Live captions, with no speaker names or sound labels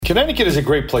Connecticut is a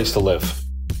great place to live.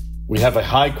 We have a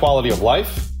high quality of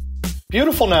life,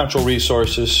 beautiful natural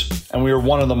resources, and we are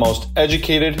one of the most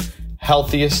educated,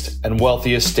 healthiest, and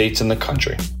wealthiest states in the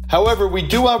country. However, we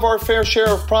do have our fair share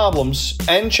of problems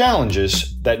and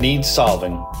challenges that need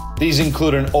solving. These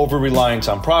include an over-reliance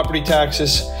on property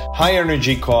taxes, high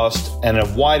energy costs, and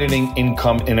a widening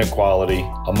income inequality,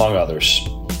 among others.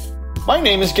 My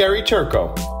name is Gary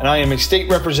Turco, and I am a state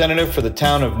representative for the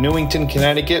town of Newington,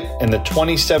 Connecticut, in the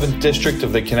 27th District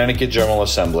of the Connecticut General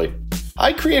Assembly.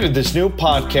 I created this new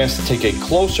podcast to take a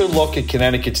closer look at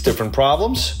Connecticut's different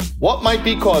problems, what might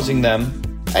be causing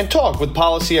them, and talk with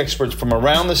policy experts from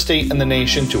around the state and the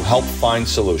nation to help find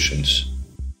solutions.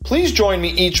 Please join me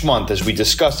each month as we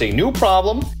discuss a new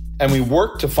problem and we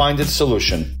work to find its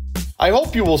solution. I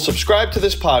hope you will subscribe to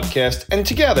this podcast, and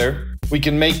together we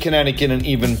can make Connecticut an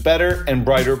even better and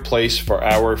brighter place for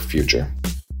our future.